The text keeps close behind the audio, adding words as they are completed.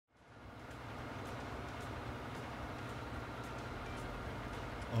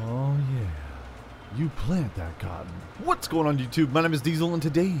you plant that cotton. What's going on, YouTube? My name is Diesel, and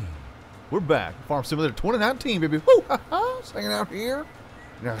today we're back. Farm Simulator 2019, baby. Woo, ha, ha. Hanging out here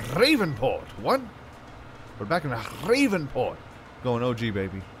in a Ravenport. What? We're back in a Ravenport. Going OG,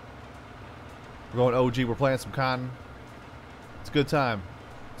 baby. We're going OG. We're planting some cotton. It's a good time.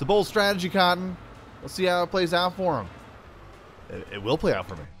 It's a bold strategy, cotton. Let's see how it plays out for him. It will play out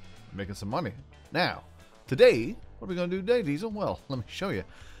for me. I'm making some money. Now, today, what are we going to do today, Diesel? Well, let me show you.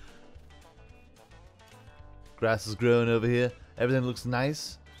 Grass is growing over here. Everything looks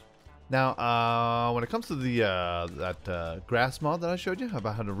nice. Now, when it comes to the that grass mod that I showed you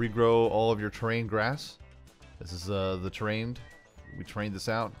about how to regrow all of your terrain grass, this is the terrain. We trained this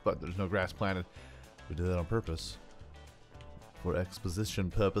out, but there's no grass planted. We did that on purpose for exposition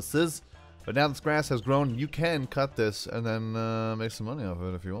purposes. But now this grass has grown, you can cut this and then make some money off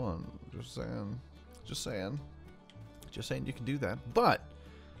of it if you want. Just saying. Just saying. Just saying you can do that. But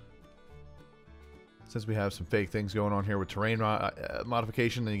since we have some fake things going on here with terrain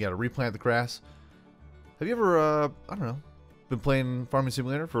modification, then you got to replant the grass. Have you ever, I don't know, been playing Farming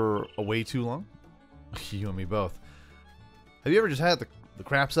Simulator for a way too long? You and me both. Have you ever just had the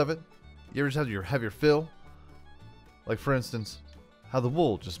craps of it? You ever just have your fill? Like, for instance, how the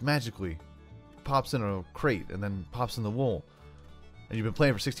wool just magically pops in a crate and then pops in the wool. And you've been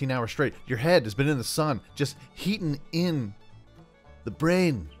playing for 16 hours straight. Your head has been in the sun, just heating in the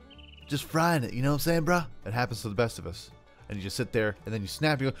brain. Just frying it, you know what I'm saying, bruh? It happens to the best of us. And you just sit there, and then you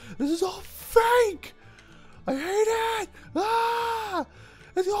snap, you go, this is all fake! I hate it! Ah!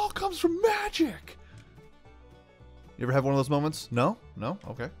 It all comes from magic! You ever have one of those moments? No? No?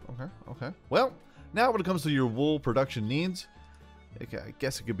 Okay, okay, okay. Well, now when it comes to your wool production needs, I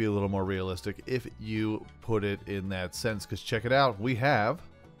guess it could be a little more realistic if you put it in that sense, because check it out, we have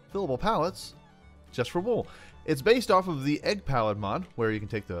fillable pallets just for wool. It's based off of the egg pallet mod, where you can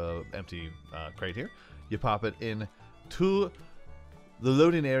take the empty crate here, you pop it in to the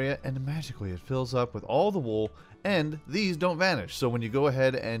loading area, and magically it fills up with all the wool, and these don't vanish. So when you go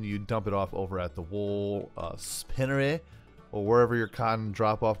ahead and you dump it off over at the wool spinnery, or wherever your cotton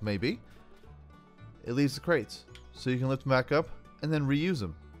drop off may be, it leaves the crates. So you can lift them back up and then reuse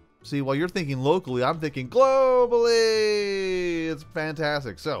them. See, while you're thinking locally, I'm thinking globally. It's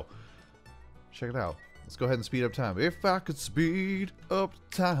fantastic. So check it out. Let's go ahead and speed up time. If I could speed up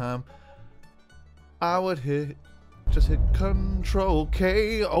time, I would just hit Control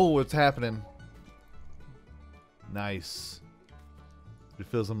K. Oh, it's happening. Nice. It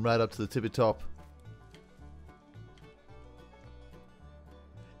fills them right up to the tippy top.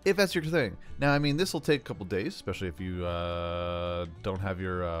 If that's your thing. Now, I mean, this will take a couple days, especially if you don't have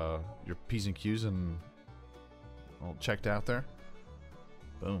your P's and Q's and all checked out there.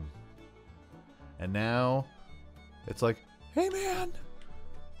 Boom. And now it's like, hey man.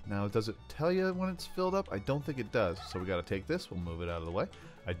 Now, does it tell you when it's filled up? I don't think it does. So we got to take this. We'll move it out of the way.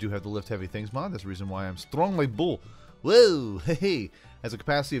 I do have the lift heavy things mod. That's the reason why I'm strongly bull. Whoa, hey, has a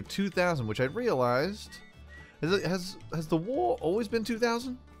capacity of 2,000, which I realized. Has the wool always been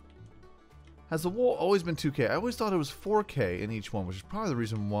 2,000? Has the wool always been 2K? I always thought it was 4K in each one, which is probably the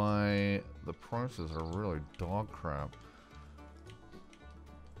reason why the prices are really dog crap.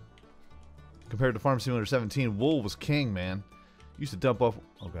 Compared to Farm Simulator 17, wool was king, man. Used to dump off,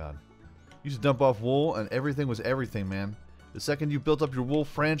 oh god. Used to dump off wool and everything was everything, man. The second you built up your wool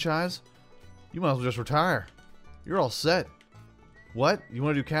franchise, you might as well just retire. You're all set. What? You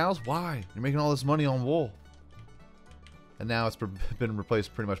want to do cows? Why? You're making all this money on wool. And now it's been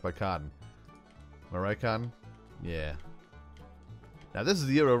replaced pretty much by cotton. Am I right, cotton? Yeah. Now this is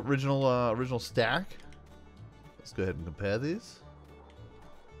the original stack. Let's go ahead and compare these.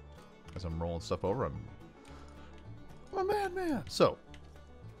 As I'm rolling stuff over, I'm a man. So,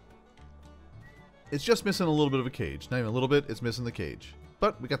 it's just missing a little bit of a cage. Not even a little bit, it's missing the cage.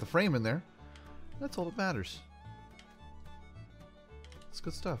 But we got the frame in there. That's all that matters. It's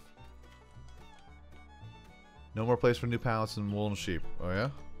good stuff. No more place for new pallets and wool and sheep. Oh yeah?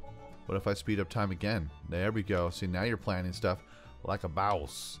 What if I speed up time again? There we go. See, now you're planning stuff like a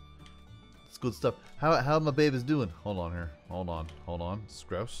boss. It's good stuff. How my babies doing? Hold on here. Hold on. It's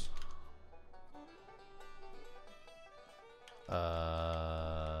gross.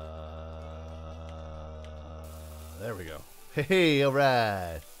 There we go. Hey,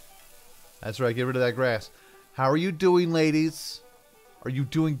 alright. That's right, get rid of that grass. How are you doing, ladies? Are you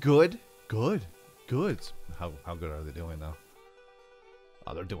doing good? Good. How good are they doing, though?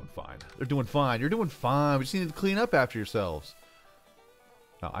 Oh, they're doing fine. They're doing fine. You're doing fine. We just need to clean up after yourselves.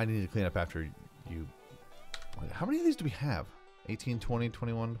 No, I need to clean up after you. How many of these do we have? 18, 20,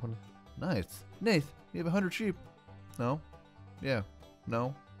 21, 20. Nice. Nath, you have 100 sheep. No. Yeah.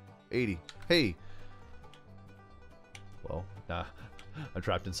 No. 80. Hey, Uh-oh. Nah. I'm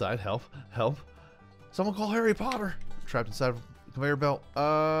trapped inside. Help. Help. Someone call Harry Potter. I'm trapped inside of a conveyor belt.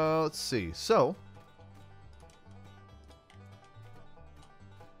 Let's see. So.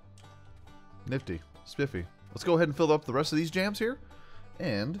 Nifty. Spiffy. Let's go ahead and fill up the rest of these jams here.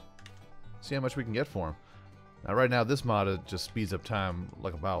 And see how much we can get for them. Now, right now, this mod just speeds up time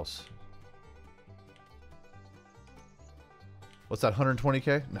like a mouse. What's that,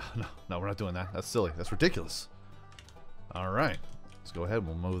 120k? No, we're not doing that. That's silly. That's ridiculous. All right. Let's go ahead.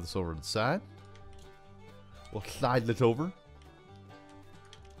 We'll move this over to the side. We'll slide this over.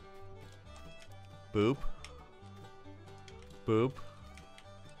 Boop. Boop.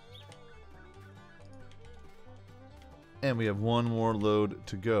 And we have one more load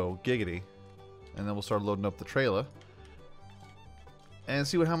to go. Giggity. And then we'll start loading up the trailer. And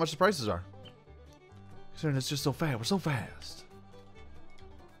see how much the prices are. Considering it's just so fast. We're so fast.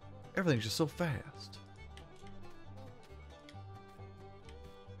 Everything's just so fast.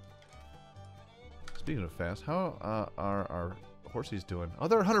 Speaking of fast, how are our horsies doing? Oh,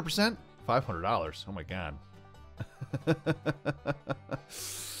 they're 100%? $500. Oh my god.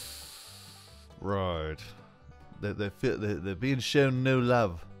 Right. They're being shown no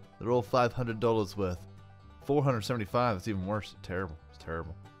love. They're all $500 worth. $475. It's even worse. It's terrible. It's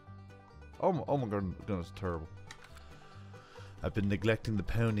terrible. Oh my goodness, it's terrible. I've been neglecting the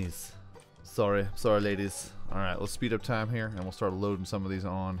ponies. Sorry, ladies. All right, let's speed up time here, and we'll start loading some of these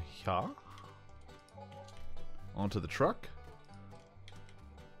on here. Onto the truck.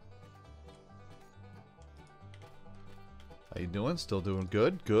 How you doing? Still doing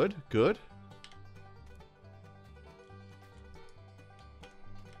good. Good. Good.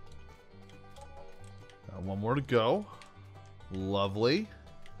 One more to go. Lovely.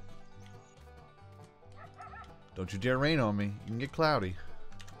 Don't you dare rain on me. You can get cloudy.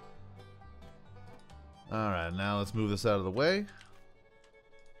 Alright, now let's move this out of the way.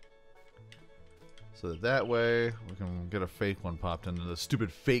 So that way we can get a fake one popped into the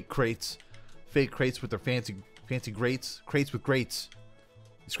stupid fake crates. Fake crates with their fancy grates. Crates with grates.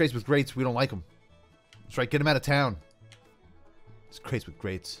 These crates with grates, we don't like them. That's right, get them out of town. These crates with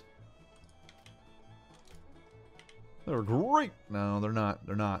grates. They're great. No, they're not.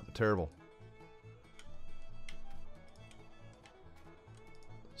 They're not. They're terrible.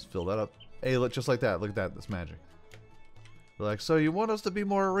 Let's fill that up. Hey, look, just like that. Look at that. That's magic. They're like, so you want us to be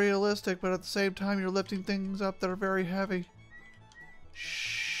more realistic, but at the same time you're lifting things up that are very heavy.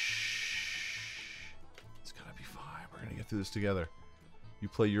 Shh. It's gonna be fine. We're gonna get through this together. You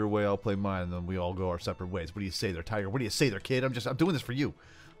play your way, I'll play mine, and then we all go our separate ways. What do you say there, Tiger? What do you say there, kid? I'm doing this for you.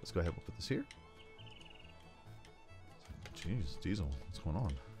 Let's go ahead. We'll put this here. Jeez, Diesel, what's going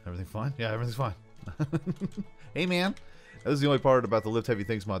on? Everything fine? Yeah, everything's fine. Hey, man. That was the only part about the lift heavy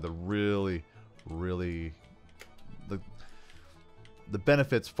things mod that really, the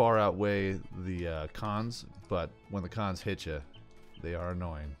benefits far outweigh the cons, but when the cons hit you, they are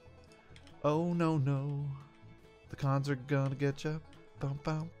annoying. Oh, no, no. The cons are gonna get you. Bum,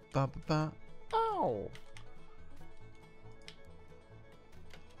 bum, bum, bum, bum. Ow!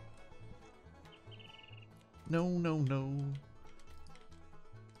 No, no, no.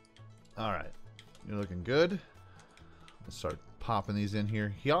 Alright. You're looking good. Let's start popping these in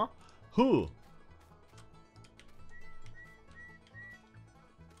here. Yeah. Who?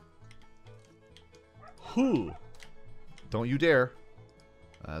 Who? Don't you dare.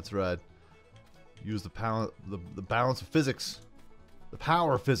 That's right. Use the balance of physics. The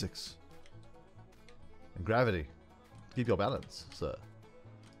power of physics. And gravity. Keep your balance, sir.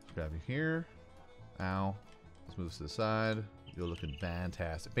 Let's grab you here. Ow. Let's move this to the side. You're looking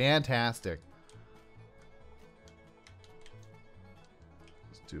fantastic. Fantastic.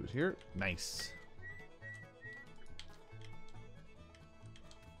 Let's do it here. Nice.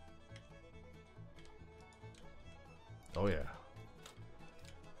 Oh, yeah.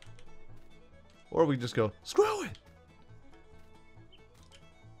 Or we just go, screw it!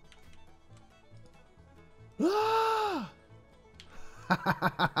 Ah!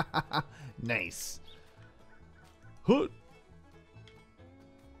 Nice. Huh.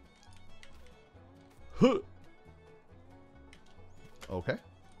 Huh. Okay.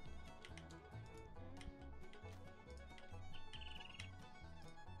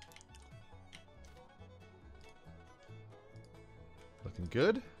 Looking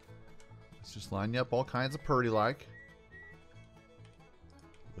good. Let's just line you up all kinds of purdy like.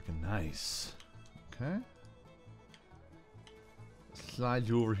 Looking nice. Okay. Slide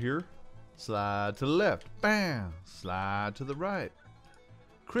you over here. Slide to the left. Bam. Slide to the right.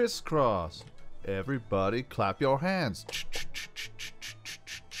 Crisscross. Everybody clap your hands.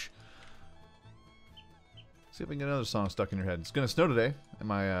 See See if I can get another song stuck in your head. It's gonna snow today at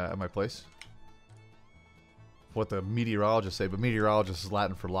my place. What the meteorologists say, but meteorologist is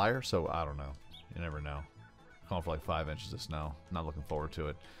Latin for liar, so I don't know. You never know. Calling for like 5 inches of snow. Not looking forward to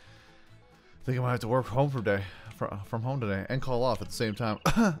it. I think I might have to work home from home today and call off at the same time.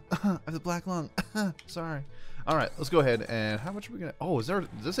 I have the black lung. Sorry. All right, let's go ahead and how much are we gonna? Oh, does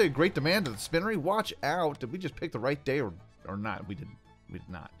this say great demand at the spinnery? Watch out! Did we just pick the right day or not? We didn't. We did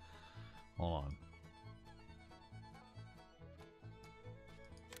not. Hold on.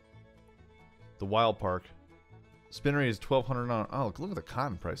 The Wild Park spinnery is $1,200. Oh, look at the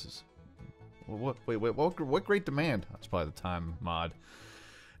cotton prices. What? Wait. What great demand? That's probably the time mod.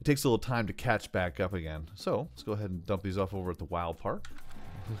 It takes a little time to catch back up again. So let's go ahead and dump these off over at the Wild Park.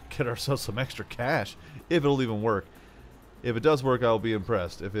 Get ourselves some extra cash, if it'll even work. If it does work, I'll be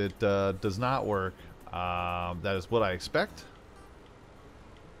impressed. If it does not work, that is what I expect.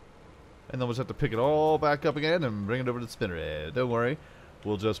 And then we'll just have to pick it all back up again and bring it over to the spinner. Don't worry.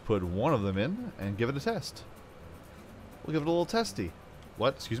 We'll just put one of them in and give it a test. We'll give it a little testy.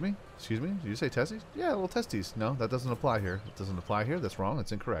 What? Excuse me? Excuse me? Did you say testies? Yeah, little testes. No, that doesn't apply here. It doesn't apply here. That's wrong.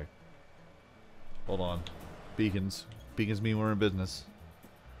 That's incorrect. Hold on. Beacons. Beacons mean we're in business.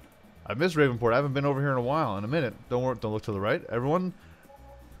 I miss Ravenport. I haven't been over here in a while. In a minute. Don't look to the right. Everyone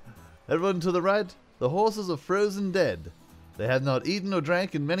to the right. The horses are frozen dead. They have not eaten or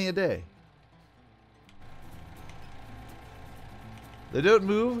drank in many a day. They don't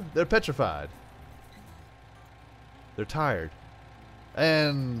move. They're petrified. They're tired.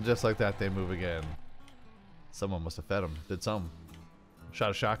 And just like that, they move again. Someone must have fed them. Did some.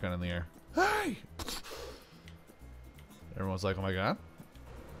 Shot a shotgun in the air. Hey! Everyone's like, oh my god.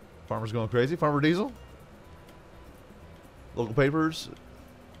 Farmer's going crazy. Farmer Diesel. Local papers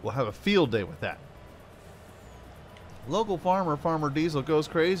will have a field day with that. Local Farmer Diesel goes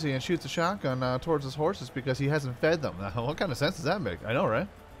crazy and shoots a shotgun towards his horses because he hasn't fed them. Now, what kind of sense does that make? I know, right?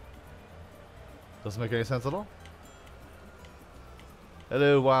 Doesn't make any sense at all.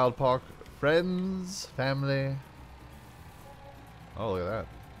 Hello, Wild Park friends, family. Oh, look at that.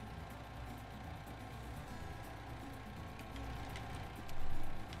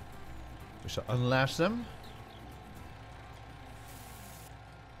 We shall unlash them.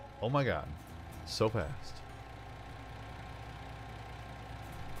 Oh my god. So fast.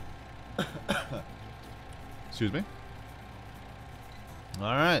 Excuse me.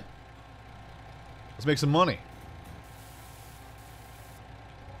 Alright. Let's make some money.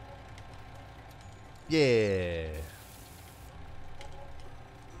 Yeah.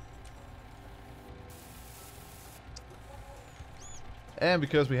 And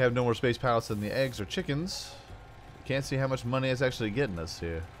because we have no more space pallets than the eggs or chickens, we can't see how much money it's actually getting us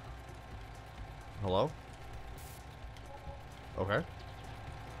here. Hello? Okay.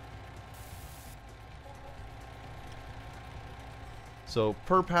 So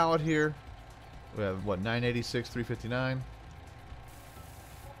per pallet here, we have what, 986, 359.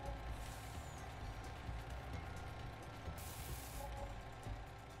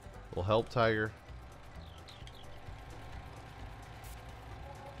 Will help, Tiger.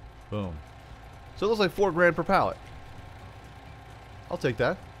 Boom. So it looks like $4 grand per pallet. I'll take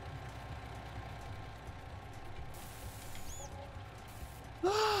that.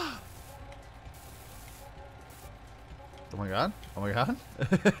 Oh my god. Oh my god.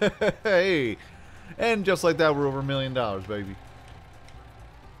 Hey. And just like that, we're over $1 million, baby.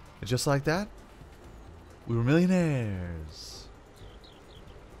 And just like that, we were millionaires.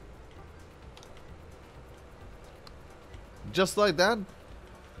 Just like that,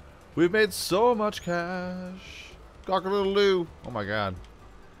 we've made so much cash. Cock-a-doodle-doo. Oh my god.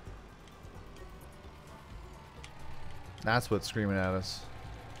 That's what's screaming at us.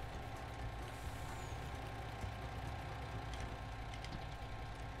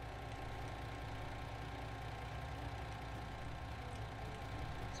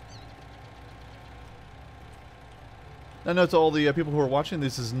 Now note to all the people who are watching,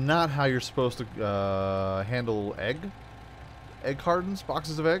 this is not how you're supposed to handle egg cartons,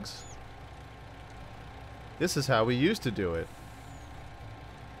 boxes of eggs. This is how we used to do it.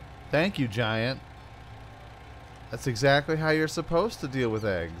 Thank you, Giant. That's exactly how you're supposed to deal with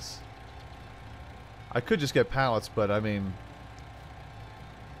eggs. I could just get pallets, but I mean,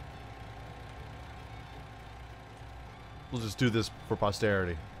 we'll just do this for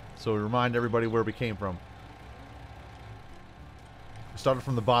posterity. So we remind everybody where we came from. We started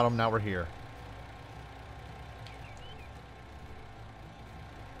from the bottom, now we're here.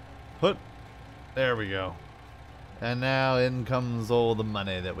 Put. There we go. And now in comes all the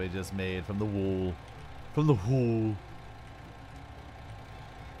money that we just made from the wool. From the wool.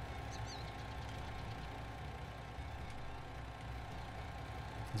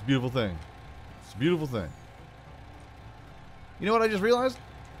 It's a beautiful thing. It's a beautiful thing. You know what I just realized?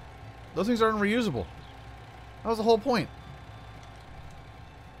 Those things aren't reusable. That was the whole point.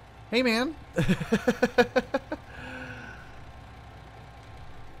 Hey, man. That's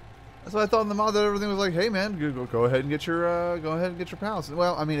what I thought in the mod, that everything was like, hey, man, go ahead and get your pallets.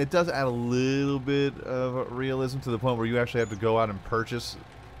 Well, I mean, it does add a little bit of realism to the point where you actually have to go out and purchase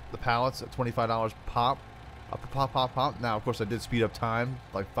the pallets at $25 pop. Pop. Now, of course, I did speed up time,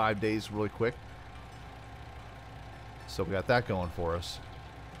 like 5 days really quick. So we got that going for us.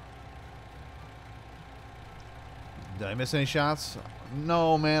 Did I miss any shots?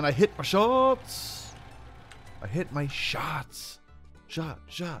 No, man. I hit my shots. I hit my shots. Shot.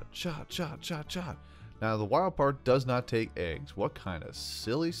 Now, the wild part does not take eggs. What kind of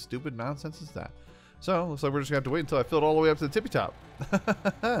silly, stupid nonsense is that? So, looks like we're just going to have to wait until I fill it all the way up to the tippy top.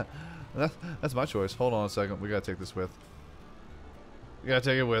 That's my choice. Hold on a second. We got to take this with. We got to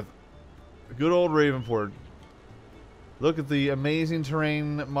take it with. Good old Ravenport. Look at the amazing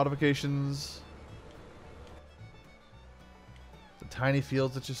terrain modifications. The tiny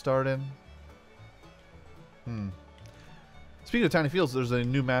fields that you start in. Speaking of tiny fields, there's a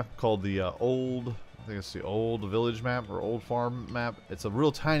new map called the I think it's the Old Village map or Old Farm map. It's a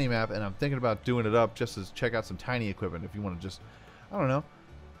real tiny map, and I'm thinking about doing it up just to check out some tiny equipment if you want to just, I don't know.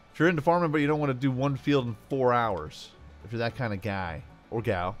 If you're into farming but you don't want to do one field in 4 hours, if you're that kind of guy or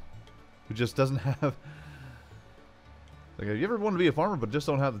gal who just doesn't have... Like, have you ever wanted to be a farmer but just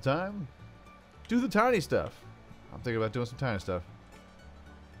don't have the time? Do the tiny stuff. I'm thinking about doing some tiny stuff.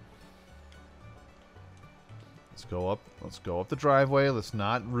 Let's go up the driveway. Let's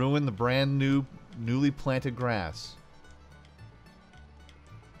not ruin the brand new, newly planted grass.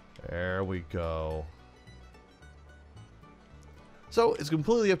 There we go. So, it's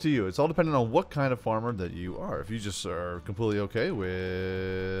completely up to you. It's all dependent on what kind of farmer that you are. If you just are completely okay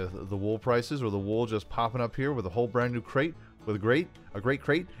with the wool prices or the wool just popping up here with a whole brand new crate, with a great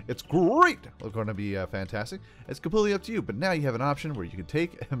crate, it's great! It's going to be fantastic. It's completely up to you. But now you have an option where you can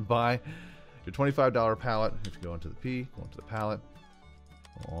take and buy your $25 pallet. If you go into the P, go into the pallet,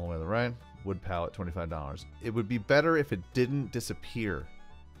 all the way to the right, wood pallet, $25. It would be better if it didn't disappear.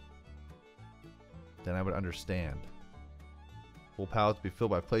 Then I would understand. Wool pallets be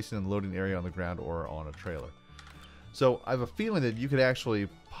filled by placing in the loading area on the ground or on a trailer. So I have a feeling that you could actually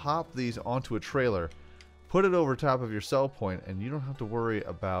pop these onto a trailer, put it over top of your sell point, and you don't have to worry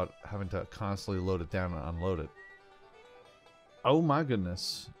about having to constantly load it down and unload it. Oh my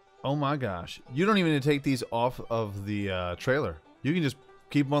goodness. Oh my gosh. You don't even need to take these off of the trailer. You can just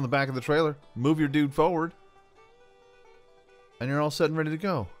keep them on the back of the trailer, move your dude forward, and you're all set and ready to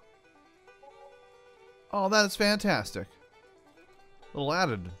go. Oh, that is fantastic. A little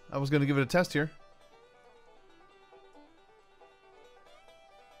added. I was going to give it a test here.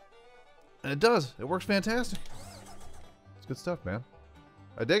 And it does. It works fantastic. It's good stuff, man.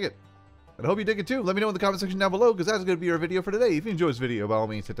 I dig it. And I hope you dig it too. Let me know in the comment section down below, because that's going to be our video for today. If you enjoyed this video, by all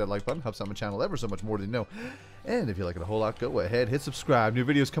means, hit that like button. Helps out my channel ever so much more than you know. And if you like it a whole lot, go ahead, hit subscribe. New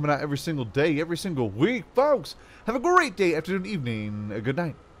videos coming out every single day, every single week, folks. Have a great day, afternoon, evening. A good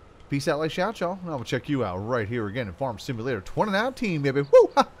night. Peace out, like shout, y'all. And I will check you out right here again in Farm Simulator 2019, baby. Woo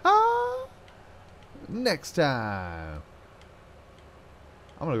ha ha! Next time.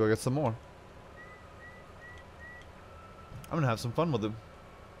 I'm going to go get some more. I'm going to have some fun with them.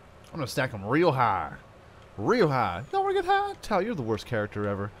 I'm going to stack them real high. Real high. Y'all want to get high? Tal, you're the worst character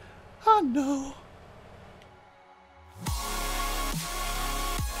ever. I know.